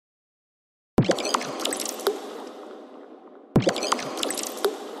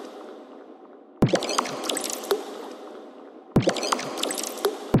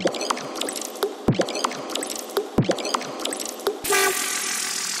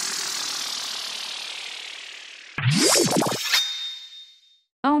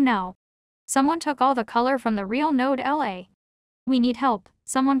Oh no. Someone took all the color from the real node LA. We need help.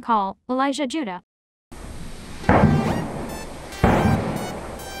 Someone call Elijah Judah.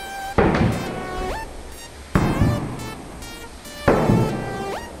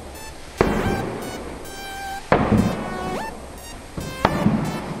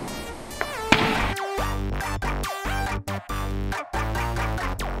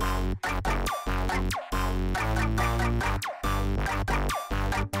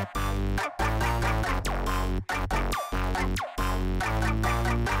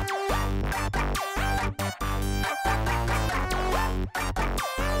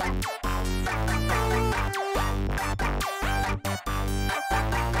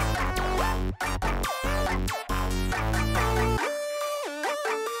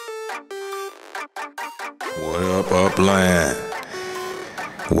 What up, Upland?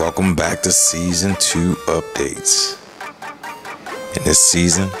 Welcome back to Season 2 updates. In this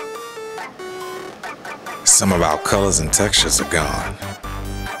season, some of our colors and textures are gone.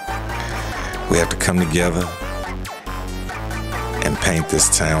 We have to come together and paint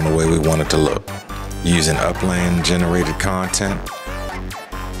this town the way we want it to look, using Upland generated content,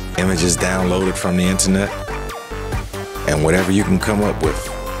 images downloaded from the internet, and whatever you can come up with.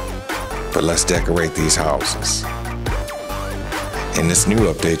 But let's decorate these houses. In this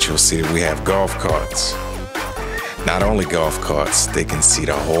new update, you'll see that we have golf carts. Not only golf carts, they can seat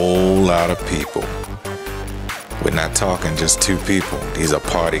a whole lot of people. We're not talking just 2 people. These are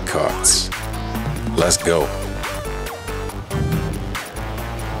party carts. Let's go.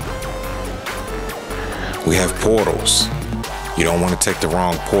 We have portals. You don't want to take the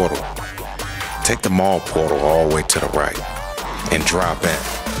wrong portal. Take the mall portal all the way to the right and drop in.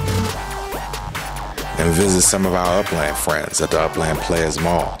 And visit some of our Upland friends at the Upland Players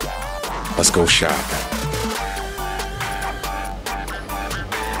Mall. Let's go shopping.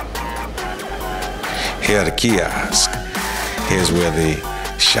 Here are the kiosks. Here's where the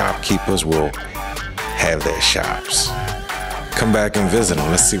shopkeepers will have their shops. Come back and visit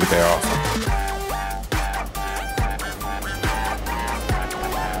them. Let's see what they offer.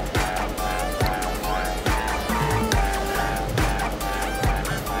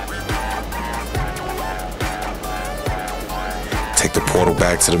 Take the portal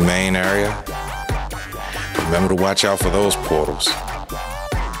back to the main area. Remember to watch out for those portals.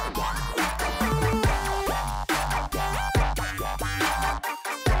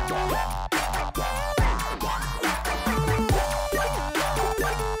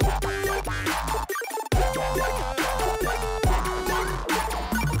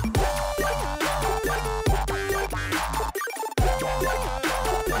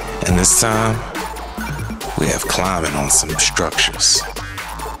 And this time, we have climbing on some structures.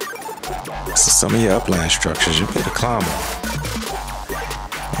 So some of your upland structures you'll be able to climb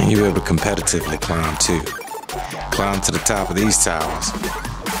on. And you'll be able to competitively climb too. Climb to the top of these towers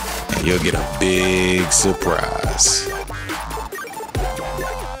and you'll get a big surprise.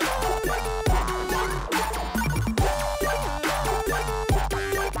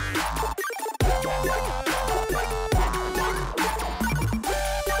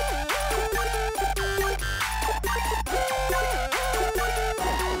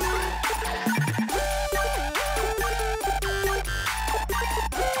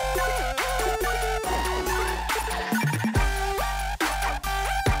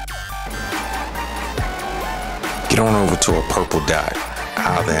 Get on over to a purple dot,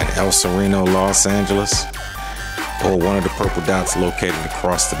 either in El Sereno, Los Angeles, or one of the purple dots located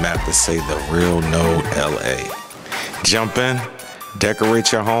across the map that say the real node LA. Jump in,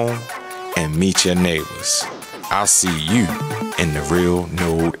 decorate your home, and meet your neighbors. I'll see you in the real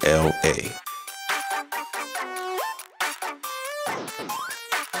node LA.